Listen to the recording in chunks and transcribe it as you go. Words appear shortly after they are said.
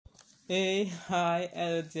Hey, hi,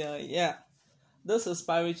 Elder. Yeah, this is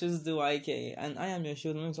Pirates Do IK, and I am your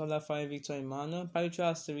show, name is Olafai Victor Emmanuel. Pirates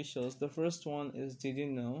has three shows. The first one is Did You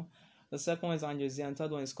Know? The second one is Andrews, and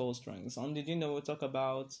third one is Cold Strings. On Did You Know, we'll talk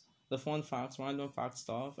about the fun facts, random fact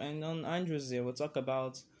stuff, and on Andrews, we'll talk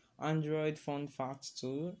about Android fun facts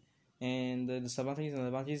too, and the disadvantages and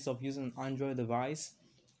advantages of using an Android device.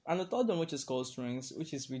 And the third one, which is Cold Strings,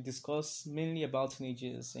 which is we discuss mainly about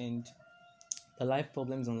teenagers and the life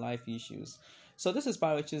problems and life issues. So this is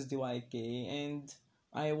Pirates DYK, and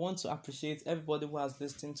I want to appreciate everybody who has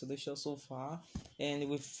listened to the show so far. And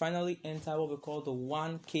we finally entered what we call the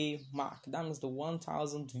 1K mark. That means the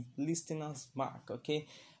 1,000 listeners mark. Okay,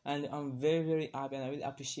 and I'm very very happy, and I really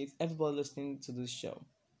appreciate everybody listening to this show.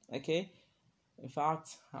 Okay, in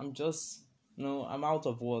fact, I'm just I'm out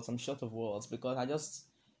of words. I'm short of words because I just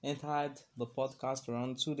entered the podcast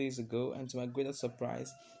around 2 days ago, and to my greatest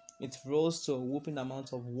surprise, it rose to a whooping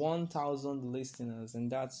amount of 1,000 listeners,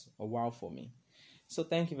 and that's a wow for me. So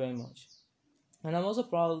thank you very much. And I'm also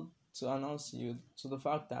proud to announce you to the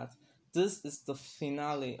fact that this is the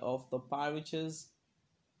finale of the Pirates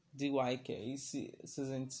DYK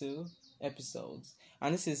season 2 episodes,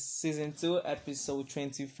 and this is season 2 episode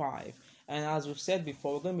 25. And as we've said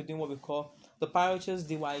before, we're going to be doing what we call the Pirates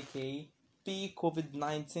DYK P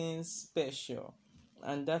COVID-19 special,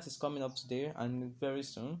 and that is coming up today and very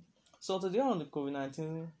soon. So today on the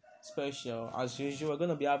COVID-19 special, as usual, we're going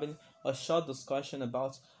to be having a short discussion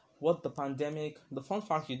about what the fun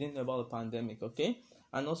fact you didn't know about the pandemic, okay?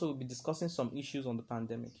 And also we'll be discussing some issues on the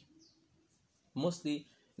pandemic. Mostly,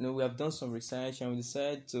 we have done some research and we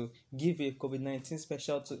decided to give a COVID-19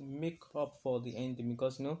 special to make up for the ending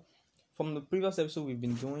because, from the previous episode we've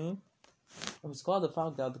been doing, it was called the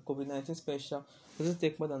fact that the COVID-19 special doesn't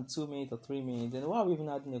take more than 2 minutes or 3 minutes. And why are we even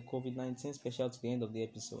adding a COVID-19 special to the end of the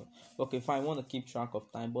episode? Okay, fine, I want to keep track of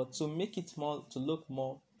time, but to make it to look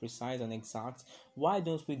more precise and exact, why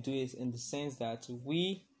don't we do it in the sense that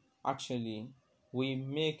we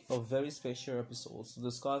make a very special episode to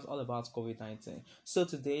discuss all about COVID-19. So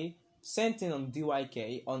today, same thing on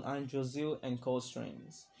DYK, on Androzil and Cold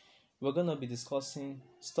Strings. We're going to be discussing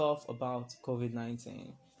stuff about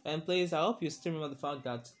COVID-19. And please, I hope you still remember the fact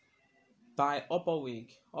that by upper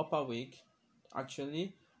week,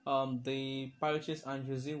 actually, the Pirates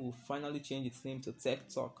Androzil will finally change its name to Tech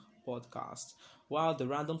Talk Podcast, while the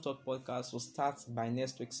Random Talk Podcast will start by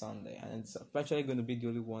next week Sunday, and it's actually going to be the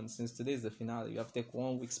only one since today is the finale. You have to take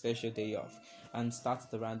 1 week special day off and start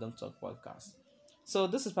the Random Talk Podcast. So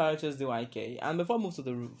this is Pirates DYK, and before we move to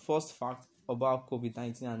the first fact about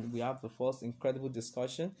COVID-19 and we have the first incredible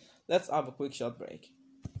discussion, let's have a quick short break.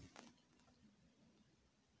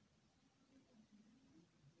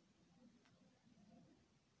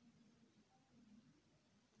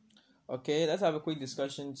 Okay, let's have a quick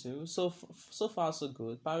discussion too. So far so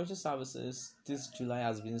good. Piracy services this July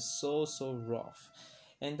has been so rough,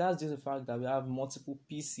 and that's due to the fact that we have multiple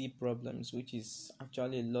PC problems, which is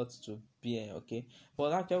actually a lot to bear. Okay,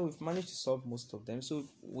 but actually we've managed to solve most of them. So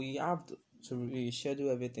we have to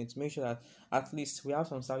reschedule everything to make sure that at least we have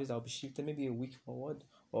some service that will be shifted maybe a week forward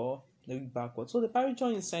or a week backward. So the Pirate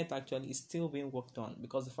Join site actually is still being worked on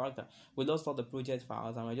because the fact that we lost all the project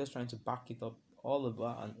files and we're just trying to back it up all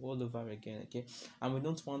over and all over again, okay? And we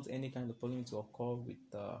don't want any kind of problem to occur with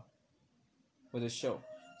the show.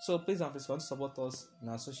 So please don't forget to support us on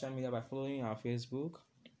our social media by following our Facebook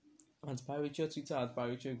at Pirature, Twitter at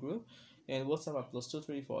Pirature Group, and WhatsApp at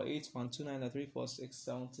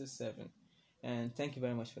 +23481293467. And thank you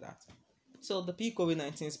very much for that. So the peak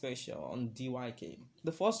COVID-19 special on DYK.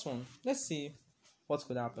 The first one, let's see what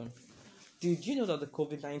could happen. Did you know that the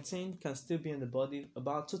COVID-19 can still be in the body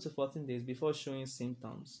about 2 to 14 days before showing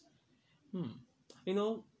symptoms?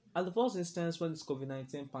 At the first instance when this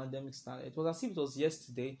COVID-19 pandemic started, it was as if it was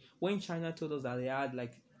yesterday when China told us that they had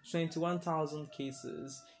like 21,000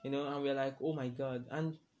 cases, and we're like, oh my god.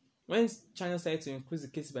 And when China started to increase the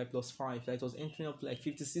cases by +5, like it was entering up to like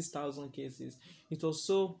 56,000 cases, it was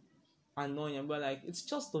so annoying. And we're like, it's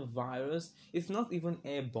just a virus, it's not even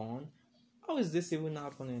airborne. How is this even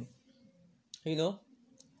happening?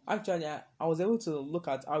 Actually, I was able to look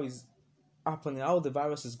at how it's happening, how the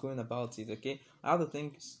virus is going about it, okay? I have to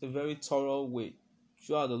think a very thorough way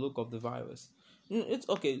throughout the look of the virus. It's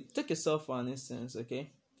okay, take yourself for an instance,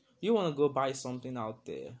 okay? You want to go buy something out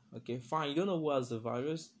there, okay? Fine, you don't know who has the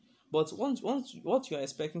virus, but once what you're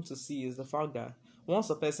expecting to see is the fact that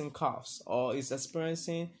once a person coughs or is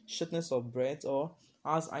experiencing shortness of breath or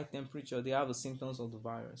has high temperature, they have the symptoms of the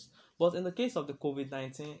virus. But in the case of the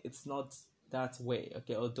COVID-19, it's not that way,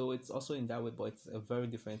 okay? Although it's also in that way, but it's a very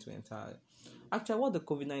different way entirely. Actually, what the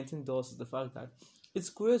COVID-19 does is the fact that It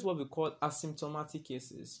creates what we call asymptomatic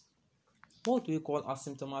cases. What do we call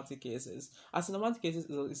asymptomatic cases? Asymptomatic cases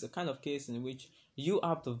is a kind of case in which you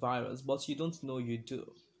have the virus, but you don't know you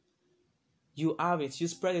do. You have it, you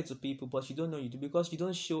spread it to people, but you don't know you do because you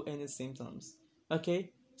don't show any symptoms.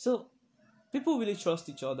 Okay? So people really trust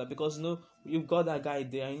each other because you've got that guy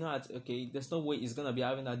there, you know that okay, there's no way he's gonna be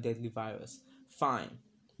having that deadly virus. Fine.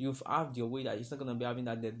 You've had your way that he's not gonna be having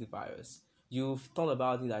that deadly virus. You've thought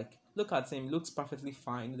about it like, look at him, looks perfectly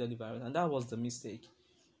fine, deadly virus, and that was the mistake.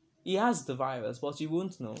 He has the virus, but you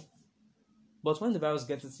won't know. But when the virus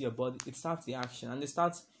gets into your body, it starts the action and it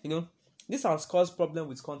starts, this has caused problem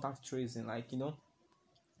with contact tracing, like,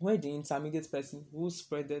 where the intermediate person who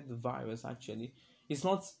spreaded the virus actually is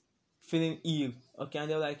not feeling ill, okay,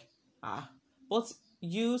 and they're like, but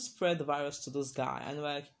you spread the virus to this guy, and they're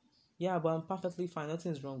like, yeah, but I'm perfectly fine,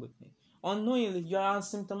 nothing's wrong with me. Unknowingly, you are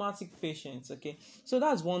asymptomatic patients, okay. So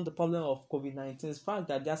that's the problem of COVID-19 is the fact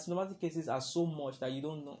that the asymptomatic cases are so much that you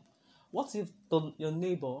don't know. What if your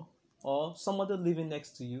neighbor or somebody living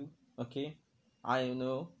next to you, okay, I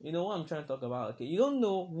know what I'm trying to talk about, okay, you don't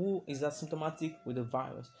know who is asymptomatic with the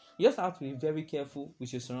virus. You just have to be very careful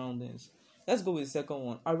with your surroundings. Let's go with the second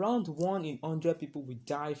one. Around 1 in 100 people will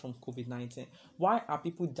die from COVID-19. Why are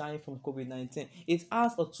people dying from COVID-19? It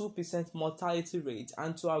has a 2% mortality rate,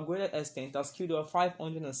 and to a greater extent, it has killed over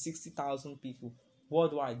 560,000 people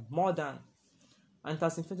worldwide, more than, and it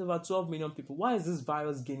has infected over 12 million people. Why is this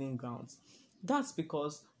virus gaining ground? That's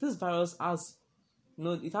because this virus has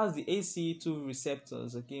it has the ACE2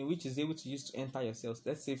 receptors, okay, which is able to use to enter your cells.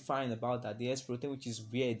 Let's say fine about that. The S protein, which is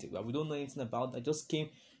weird, we don't know anything about that, just came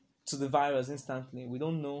to the virus instantly. We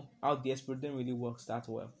don't know how the S protein really works that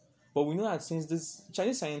well. But we know that since this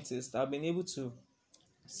Chinese scientists have been able to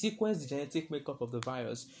sequence the genetic makeup of the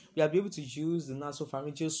virus, we have been able to use the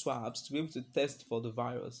nasopharyngeal swabs to be able to test for the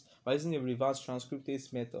virus by using a reverse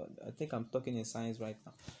transcriptase method. I think I'm talking in science right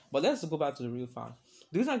now. But let's go back to the real fact.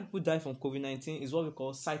 The reason people die from COVID-19 is what we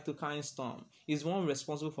call cytokine storm. It's one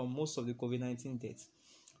responsible for most of the COVID-19 deaths.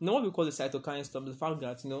 What we call the cytokine storm is the fact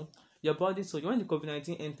that, your body, so when the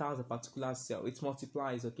COVID-19 enters a particular cell, it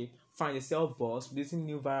multiplies, okay? Fine, the cell bursts, producing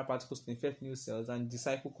new viral particles to infect new cells, and the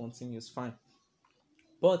cycle continues, fine.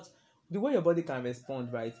 But the way your body can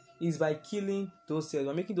respond, right, is by killing those cells,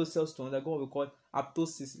 by making those cells to undergo what we call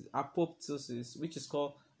apoptosis, which is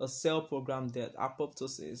called a cell program death.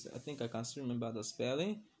 Apoptosis. I think I can still remember the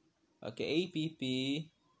spelling. Okay,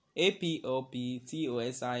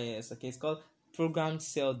 apoptosis. Okay, it's called programmed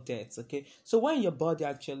cell death. Okay, so when your body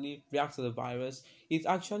actually reacts to the virus, it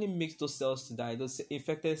actually makes those cells to die, those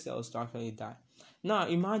infected cells to actually die. Now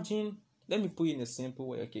imagine, let me put it in a simple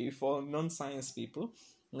way, okay, for non-science people,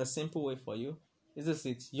 in a simple way for you, is this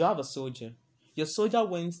it? You have a soldier. Your soldier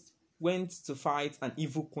went to fight an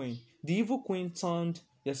evil queen. The evil queen turned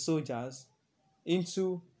your soldiers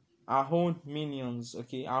into our own minions,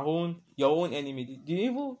 okay, your own enemy. The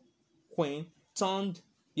evil queen turned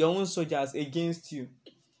your own soldiers against you.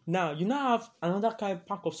 Now you now have another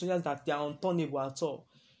pack of soldiers that they are unturnable at all.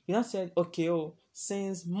 You now said, okay,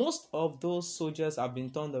 since most of those soldiers have been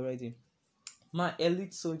turned already, my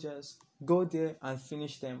elite soldiers, go there and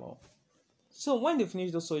finish them off. So when they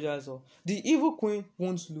finish those soldiers off, the evil queen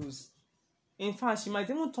won't lose. In fact, she might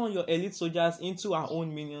even turn your elite soldiers into her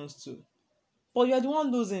own minions too. But you are the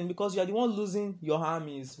one losing because you are the one losing your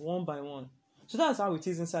armies one by one. So that's how it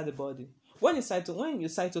is inside the body. When your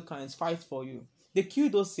cytokines fight for you, they kill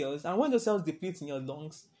those cells, and when those cells deplete in your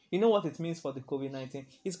lungs, you know what it means for the COVID-19.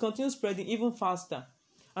 It continues spreading even faster.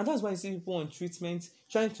 And that's why you see people on treatment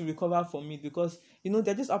trying to recover from it, because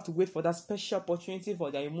they just have to wait for that special opportunity for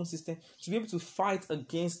their immune system to be able to fight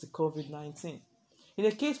against the COVID-19. In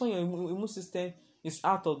the case when your immune system is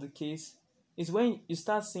out of the case, is when you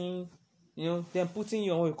start seeing, them putting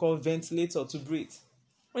you on what we call ventilator to breathe.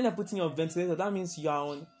 When they're putting you on ventilator, that means you are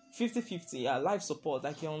on 50-50, life support,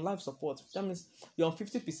 like you're on life support. That means you're on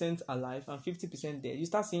 50% alive and 50% dead. You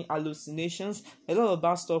start seeing hallucinations, a lot of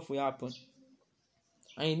bad stuff will happen.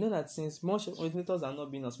 And you know that since most ventilators are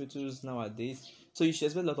not being hospitals nowadays, so you should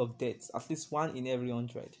expect a lot of deaths, at least 1 in every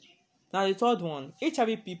 100. Now the third one,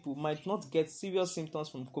 HIV people might not get serious symptoms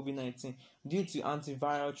from COVID-19 due to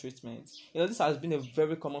antiviral treatment. This has been a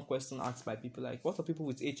very common question asked by people, like, what are people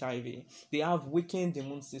with HIV? They have weakened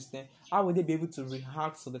immune system. How will they be able to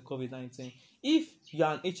react to the COVID-19? If you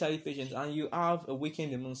are an HIV patient and you have a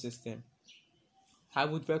weakened immune system, I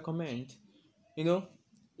would recommend, if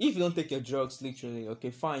you don't take your drugs literally, okay,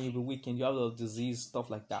 fine, you'll be weakened, you have a lot of disease, stuff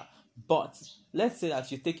like that. But let's say that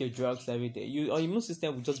you take your drugs every day, your immune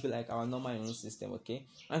system will just be like our normal immune system, okay?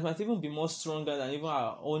 And it might even be more stronger than even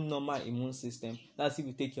our own normal immune system. That's if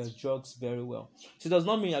you take your drugs very well. So it does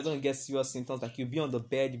not mean you're going to get serious symptoms like you'll be on the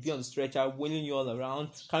bed, you'll be on the stretcher, wheeling you all around,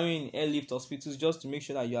 carrying airlift hospitals just to make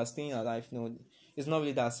sure that you are staying alive. No, it's not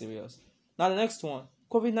really that serious. Now the next one,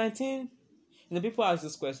 COVID-19. People ask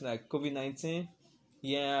this question like COVID-19.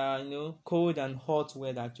 Yeah, cold and hot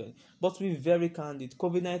weather actually. But to be very candid,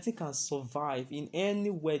 COVID-19 can survive in any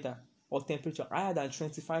weather or temperature higher than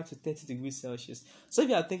 25 to 30 degrees Celsius. So if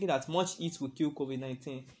you are thinking that much heat will kill COVID-19,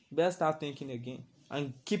 you better start thinking again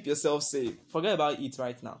and keep yourself safe. Forget about it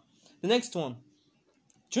right now. The next one,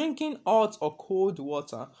 drinking hot or cold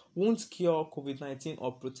water won't cure COVID-19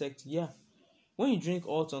 or protect. Yeah, when you drink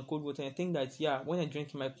hot and cold water, I think that, when I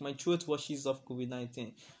drink, my throat washes off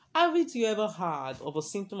COVID-19. Haven't you ever heard of a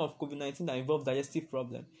symptom of COVID-19 that involves digestive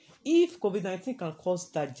problem? If COVID-19 can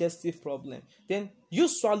cause digestive problem, then you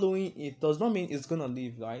swallowing it does not mean it's going to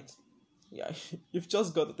leave, right? Yeah, you've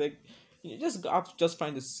just got to you just have to just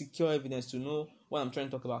find the secure evidence to know what I'm trying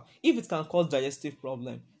to talk about. If it can cause digestive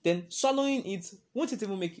problem, then swallowing it, won't it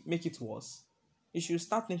even make it worse? You should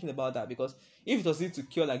start thinking about that, because if it was need to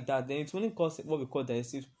cure like that, then it won't cause what we call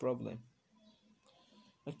digestive problem.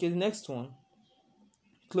 Okay, the next one.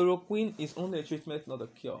 Chloroquine is only a treatment, not a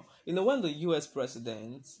cure. When the US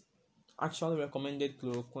president actually recommended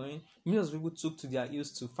chloroquine, millions of people took to their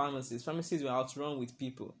heels to pharmacies. Pharmacies were outrun with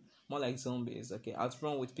people, more like zombies, okay,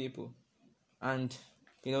 outrun with people. And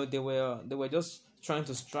they were just trying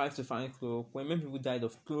to strive to find chloroquine. Many people died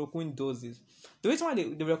of chloroquine doses. The reason why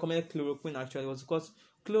they recommended chloroquine actually was because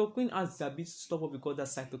chloroquine has the ability to stop what we call the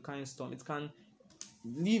cytokine storm. It can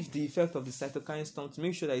leave the effect of the cytokine storm to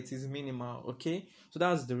make sure that it is minimal. Okay, so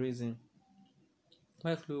that's the reason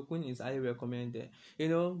why chloroquine is highly recommended.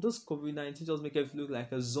 Those COVID-19 just make it look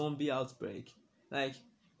like a zombie outbreak. Like,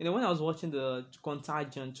 when I was watching the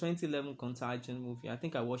Contagion 2011 Contagion movie, I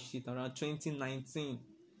think I watched it around 2019.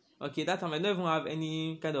 Okay, that time I don't even have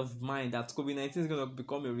any kind of mind that COVID-19 is going to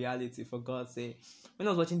become a reality, for God's sake. When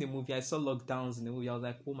I was watching the movie, I saw lockdowns in the movie. I was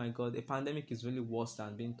like, oh my God, a pandemic is really worse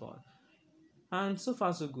than being thought. And so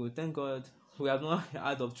far so good. Thank God we have not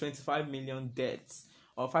heard of 25 million deaths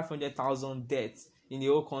or 500,000 deaths in the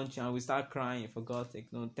whole country, and we start crying, for God's sake.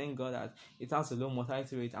 No, thank God that it has a low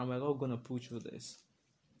mortality rate, and we're all going to push through this.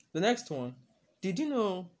 The next one, did you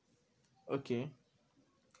know, okay,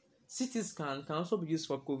 CT scan can also be used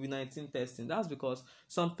for COVID-19 testing. That's because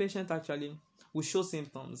some patients actually will show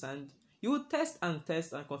symptoms, and you will test and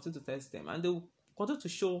continue to test them, and they will continue to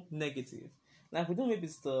show negative. Like, we don't know if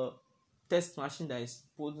it's the test machine that is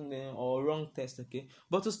putting them or wrong test, okay?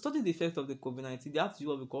 But to study the effect of the COVID-19, they have to do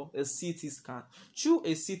what we call a CT scan. Through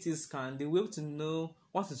a CT scan, they will be able to know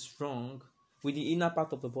what is wrong with the inner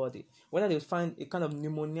part of the body, whether they find a kind of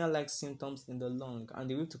pneumonia-like symptoms in the lung, and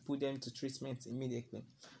they will to put them to treatment immediately.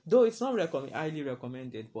 Though it's not highly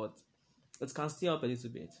recommended, but it can still help a little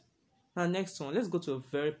bit. Now, next one, let's go to a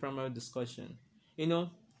very primary discussion.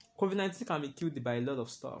 COVID-19 can be killed by a lot of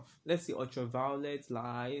stuff. Let's say ultraviolet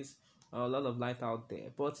lights, a lot of light out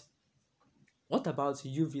there. But what about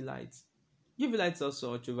UV light? UV light is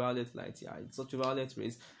also ultraviolet light. Yeah, it's ultraviolet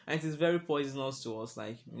rays, and it is very poisonous to us.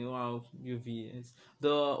 Like, how UV is. The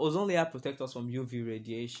ozone layer protects us from UV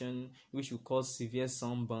radiation, which will cause severe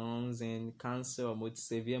sunburns and cancer or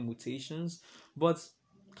severe mutations. But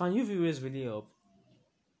can UV rays really help?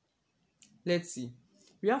 Let's see.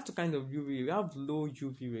 We have two kinds of UV. We have low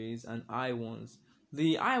UV rays and high ones.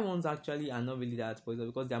 The high ones actually are not really that poison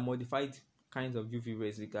because they are modified kinds of UV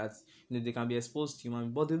rays, because they can be exposed to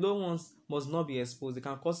human. But the low ones must not be exposed. They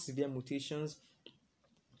can cause severe mutations,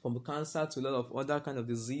 from cancer to a lot of other kind of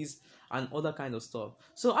disease and other kind of stuff.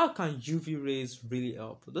 So how can UV rays really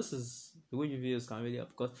help? This is the way UV rays can really help,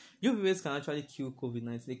 because UV rays can actually kill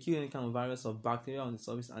COVID-19. They kill any kind of virus or bacteria on the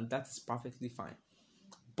surface, and that is perfectly fine.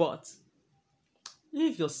 But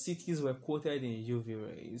if your cities were coated in UV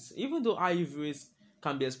rays, even though high UV rays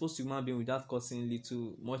can be exposed to human beings without causing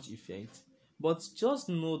little much effect, but just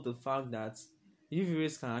know the fact that UV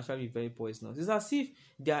rays can actually be very poisonous. It's as if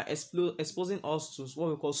they are exposing us to what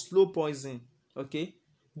we call slow poison. Okay,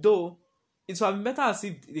 though it would have been better as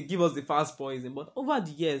if they give us the fast poison, but over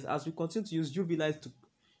the years, as we continue to use UV light to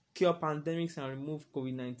cure pandemics and remove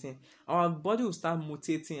COVID-19, our body will start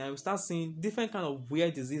mutating, and we'll start seeing different kind of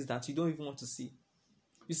weird disease that you don't even want to see.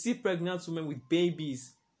 You see pregnant women with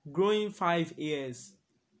babies growing 5 ears.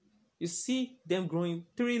 You see them growing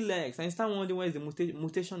 3 legs, and you start wondering where the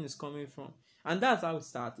mutation is coming from. And that's how it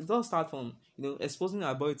starts. It all starts from exposing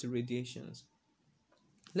our body to radiations.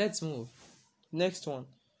 Let's move. Next one.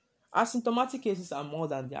 Asymptomatic cases are more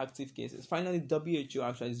than the active cases. Finally, WHO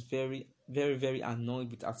actually is very, very, very annoyed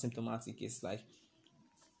with asymptomatic cases. Like,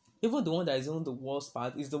 even the one that is on the worst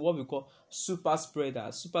part is the what we call super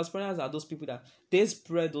spreaders. Super spreaders are those people that they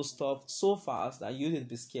spread those stuff so fast that you need to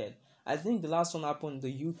be scared. I think the last one happened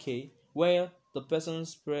in the UK where the person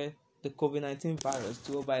spread the COVID-19 virus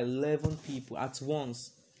to over 11 people at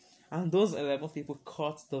once. And those 11 people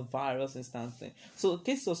caught the virus instantly. So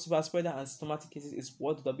cases of super spreader and symptomatic cases is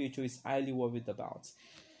what the WHO is highly worried about.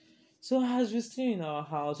 So as we stay in our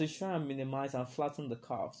house, we try and minimize and flatten the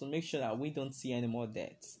curve to make sure that we don't see any more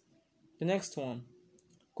deaths. The next one,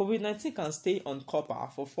 COVID-19 can stay on copper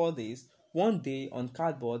for 4 days, 1 day on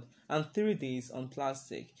cardboard, and 3 days on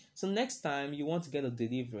plastic. So next time you want to get a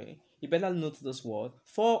delivery, you better note this word: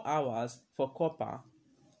 4 hours for copper,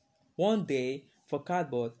 1 day for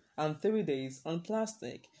cardboard, and 3 days on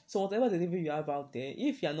plastic. So whatever delivery you have out there,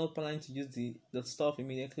 if you are not planning to use the stuff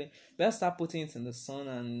immediately, better start putting it in the sun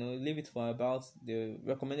and leave it for about the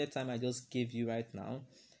recommended time I just gave you right now.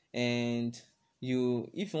 And if you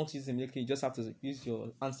want to use it immediately, you just have to use your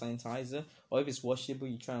hand sanitizer, or if it's washable,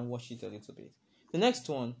 you try and wash it a little bit. The next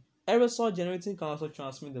one, aerosol generating can also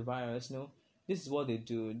transmit the virus. This is what they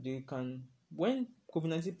do. They can, when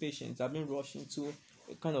COVID-19 patients are being rushed into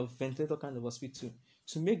a kind of ventilator kind of hospital,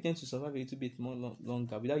 to make them to survive a little bit more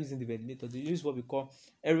longer without using the ventilator, they use what we call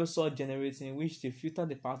aerosol generating, in which they filter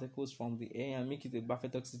the particles from the air and make it a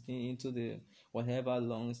perfect oxygen into the whatever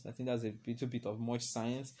lungs. I think that's a little bit of much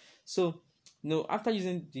science. So after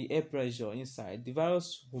using the air pressure inside, the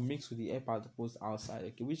virus will mix with the air particles outside,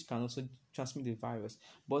 okay, which can also transmit the virus.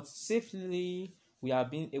 But safely, we are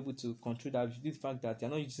being able to control that due to the fact that they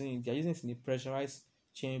are using it in a pressurized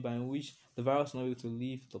chamber in which the virus is not able to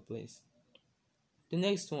leave the place. The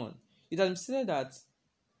next one, it has been stated that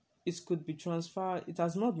it could be transferred. It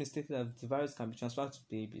has not been stated that the virus can be transferred to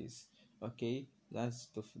babies. Okay, that's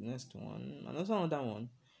the next one. Another one.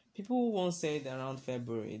 People once said around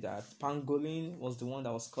February that pangolin was the one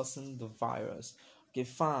that was causing the virus. Okay,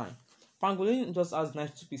 fine. Pangolin just has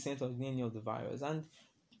 92% of the DNA of the virus, and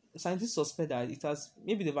scientists suspect that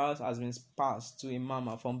maybe the virus has been passed to a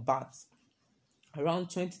mammal from bats around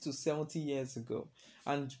 20 to 70 years ago,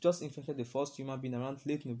 and just infected the first human being around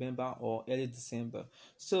late November or early December.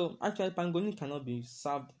 So actually, pangolin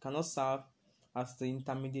cannot serve as the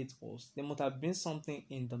intermediate host. There must have been something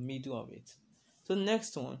in the middle of it. So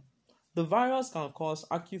next one, the virus can cause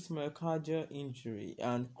acute myocardial injury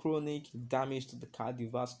and chronic damage to the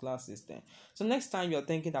cardiovascular system. So next time you're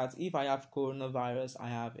thinking that if I have coronavirus, I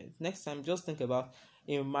have it. Next time, just think about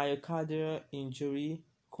a myocardial injury,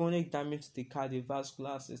 chronic damage to the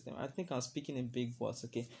cardiovascular system. I think I'm speaking in big words,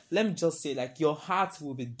 okay? Let me just say, like, your heart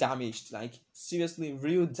will be damaged, like, seriously,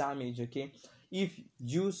 real damage, okay? If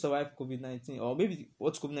you survive COVID-19, or maybe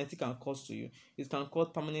what COVID-19 can cause to you, it can cause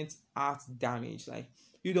permanent heart damage. Like,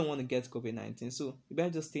 you don't want to get COVID-19, so you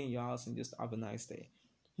better just stay in your house and just have a nice day.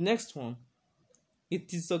 Next one, it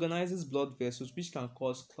disorganizes blood vessels, which can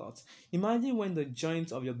cause clots. Imagine when the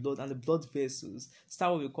joints of your blood and the blood vessels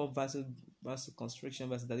start what we call vasoconstriction,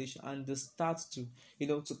 vasodilation, and they start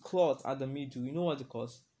to clot at the middle. You know what it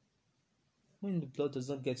causes? When the blood does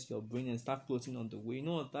not get to your brain and start clotting on the way, you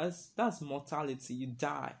know what? That's mortality. You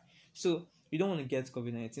die. So you don't want to get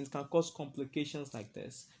COVID-19. It can cause complications like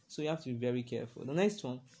this. So you have to be very careful. The next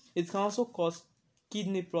one, it can also cause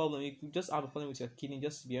kidney problem. You could just have a problem with your kidney,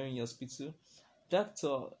 just be in your hospital.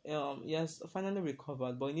 Doctor, yes, finally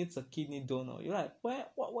recovered, but he needs a kidney donor. You're like,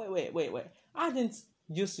 wait. I didn't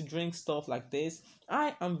used to drink stuff like this.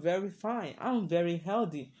 I am very fine. I'm very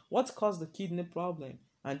healthy. What caused the kidney problem?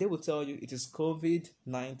 And they will tell you it is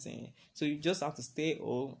COVID-19. So you just have to stay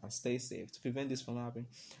home and stay safe to prevent this from happening.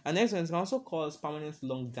 And next one, it can also cause permanent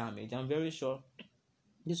lung damage. I'm very sure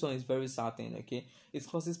this one is very certain, okay? It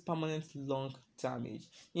causes permanent lung damage.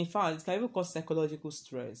 In fact, it can even cause psychological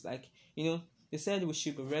stress. Like, they said we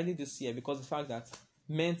should be ready this year because the fact that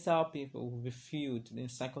mental people will be filled in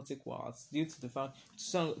psychotic wards due to the fact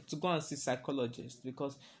to go and see psychologists,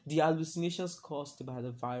 because the hallucinations caused by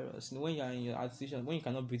the virus. When you are in your hallucination, when you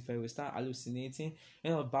cannot breathe very well, start hallucinating,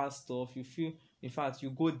 bad stuff. You feel, in fact, you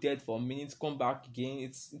go dead for a minute, come back again.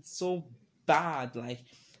 It's so bad. Like,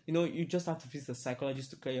 you just have to visit a psychologist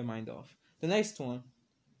to clear your mind off. The next one,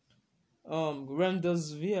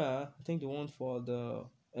 remdesivir, I think the one for the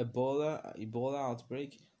Ebola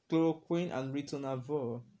outbreak, chloroquine and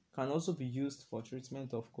ritonavir can also be used for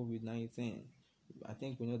treatment of COVID-19. I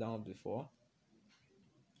think we know that one before.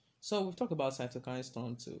 So we've talked about cytokine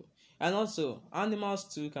storm too, and also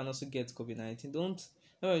animals too can also get COVID-19.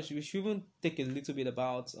 We should even take a little bit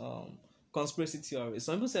about conspiracy theories.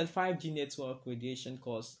 Some people said 5G network radiation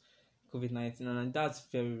caused COVID-19, and that's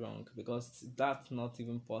very wrong because that's not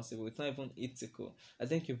even possible. It's not even ethical. I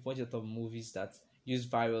think you've watched a lot of movies that use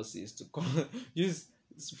viruses to use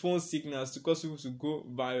phone signals to cause people to go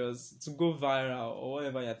viral, or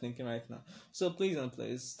whatever you're thinking right now. So please and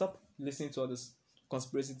please stop listening to all this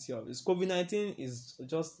conspiracy theories. COVID-19 is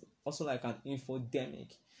just also like an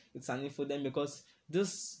infodemic. It's an infodemic because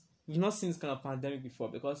this we've not seen this kind of pandemic before,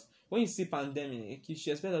 because when you see pandemic, you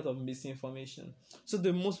should expect a lot of misinformation. So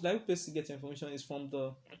the most likely place to get information is from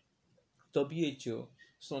the WHO,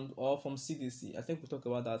 or from CDC. I think we'll talk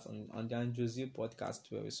about that on the Andrew podcast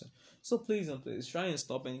very soon. So please and please try and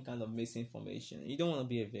stop any kind of misinformation. You don't want to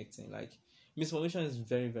be a victim. Like, misinformation is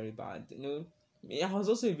very, very bad. I was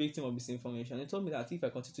also a victim of misinformation. They told me that if I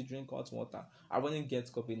continue to drink hot water, I wouldn't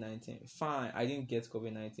get COVID-19. Fine, I didn't get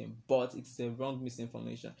COVID-19, but it's a wrong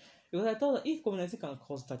misinformation. Because I thought that if COVID-19 can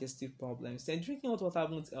cause digestive problems, then drinking hot water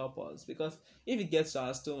won't help us. Because if it gets to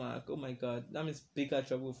our stomach, oh my god, that means bigger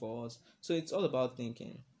trouble for us. So it's all about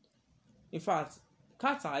thinking. In fact,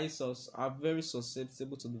 cats are very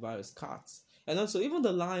susceptible to the virus. Cats. And also, even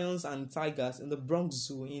the lions and tigers in the Bronx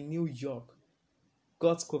Zoo in New York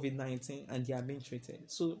got COVID-19 and they are being treated.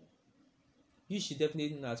 So you should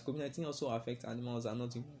definitely know that COVID-19 also affects animals and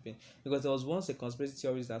not human beings, because there was once a conspiracy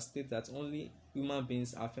theory that stated that only human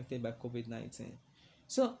beings are affected by COVID-19.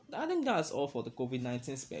 So I think that's all for the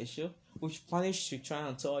COVID-19 special, which managed to try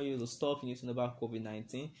and tell you the stuff you need to know about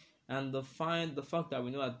COVID-19, and the fact that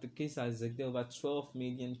we know that the case has exceeded over 12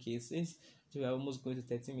 million cases. So we are almost going to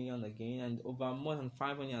 30 million again, and over more than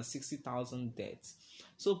 560,000 deaths.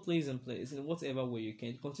 So please and please, in whatever way you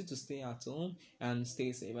can, continue to stay at home and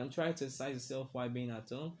stay safe, and try to exercise yourself while being at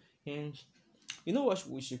home. And you know what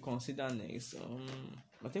we should consider next?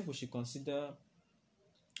 I think we should consider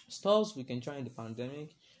stuff we can try in the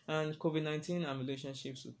pandemic, and COVID-19 and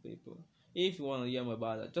relationships with people. If you want to hear more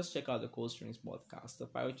about that, just check out the Cold Strings podcast, the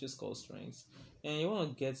Pirates Cold Strings. And you want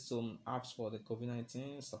to get some apps for the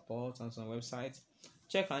COVID-19 support and some websites,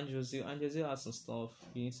 check Andrew. Andrew has some stuff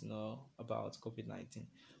you need to know about COVID-19.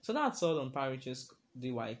 So that's all on Pirates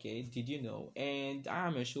DYK. Did you know? And I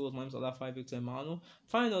am your show. My name is Olafai Victor Emmanuel.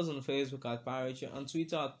 Find us on Facebook at Pirates, on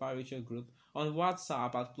Twitter at Pirates Group, on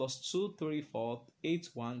WhatsApp at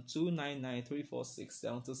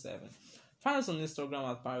 +234-81-299-346-727. Find us on Instagram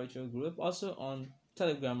at Pirature Group, also on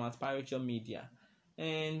Telegram at Pirature Media.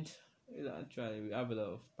 And actually, we have a lot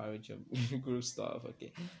of Pirature Group stuff,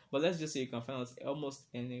 okay? But let's just say you can find us almost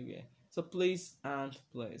anywhere. So please and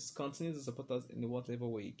please continue to support us in whatever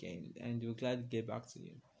way you can, and we're glad to get back to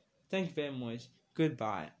you. Thank you very much.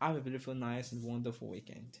 Goodbye. Have a beautiful, nice, and wonderful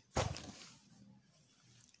weekend.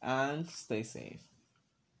 And stay safe.